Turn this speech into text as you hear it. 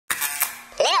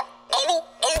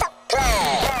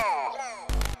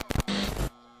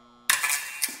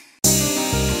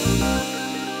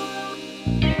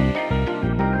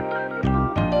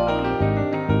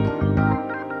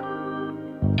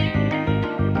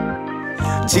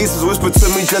Jesus whispered to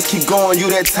me, just keep going, you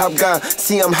that top guy.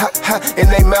 See, I'm hot in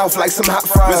they mouth like some hot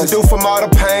fries. Residue from all the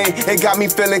pain, it got me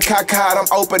feeling cockeyed. I'm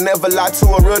open, never lie to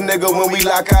a real nigga when we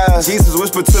lock eyes. Jesus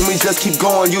whispered to me, just keep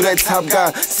going, you that top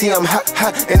guy. See, I'm hot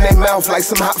in they mouth like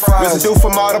some hot fries. Residue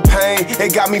from all the pain,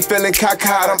 it got me feeling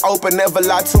cockeyed. I'm open, never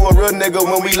lie to a real nigga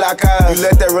when we lock eyes. You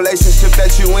let that relationship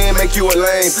that you in make you a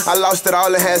lame. I lost it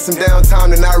all and had some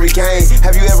downtime and I regained.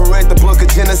 Have you ever read the book of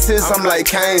Genesis? I'm like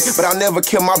Cain, but I'll never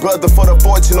kill my brother for the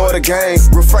fortune or the game.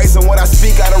 Rephrasing what I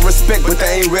speak out of respect, but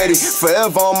they ain't ready.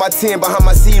 Forever on my 10, behind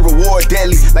my seed, reward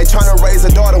deadly. Like trying to raise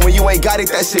a daughter when you ain't got it,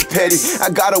 that shit petty. I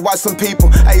gotta watch some people,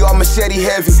 hey, all machete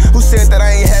heavy. Who said that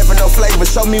I ain't having no flavor?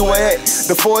 Show me where at.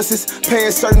 The forces,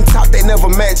 paying certain top, they never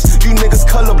match. You niggas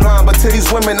colorblind, but to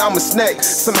these women, I'm a snack.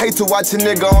 Some hate to watch a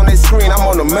nigga on their screen, I'm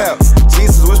on the map.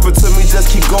 Jesus whispered to me,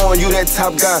 just keep going, you that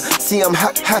top guy. See, I'm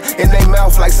hot in they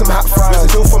mouth like some hot fries.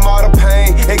 Residue from all the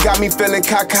pain, it got me feeling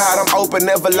cockeyed. I'm open,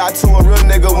 never lie to a real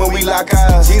nigga when we lock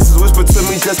eyes. Jesus whispered to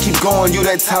me, just keep going, you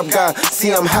that top guy.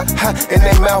 See, I'm hot in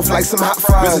they mouth like some hot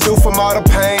fries. Residue from all the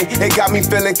pain, it got me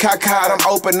feeling cockeyed. I'm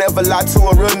open, never lie to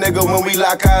a real nigga when we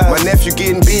lock eyes. My nephew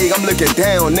getting big, I'm looking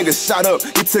down, nigga shot up.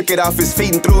 He took it off his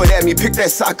feet and threw it at me, pick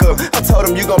that sock up. I told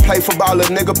him, you gon' play football,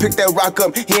 little nigga, pick that rock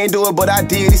up. He ain't do it, but I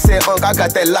did. He said, Unc, I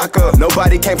got that lock up.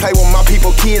 Nobody can't play with my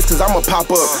people kids, cause I'ma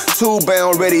pop up. Two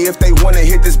bound ready if they wanna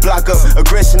hit this block up.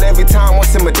 Aggression every time, won't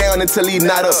simmer down until he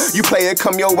not up. You play it,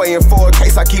 come your way in for a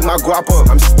case, I keep my guap up.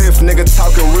 I'm stiff, nigga,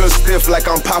 talking real stiff like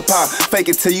I'm Papa. Fake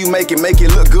it till you make it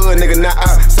look good, nigga, nah.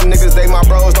 Some niggas, they my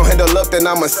bros, don't handle up, then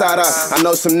I'm a side eye. I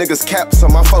know some niggas cap, so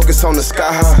my focus on the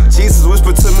sky high. Jesus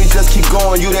whispered to me, just keep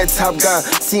going, you that top guy.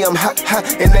 See, I'm hot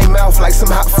in they mouth like some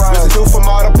hot fries. Residue from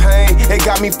all the pain, it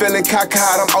got me feeling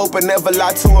cockeyed. I'm open, never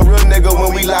lie to a real nigga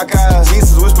when we lock eyes.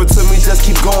 Jesus whispered to me, just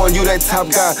keep going, you that top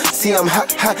guy. See, I'm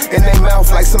hot in they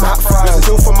mouth like some hot fries.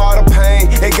 Residue from all the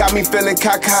pain, it got me feeling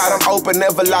cockeyed. I'm open,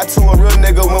 never lie to a real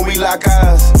nigga when we lock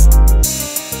eyes.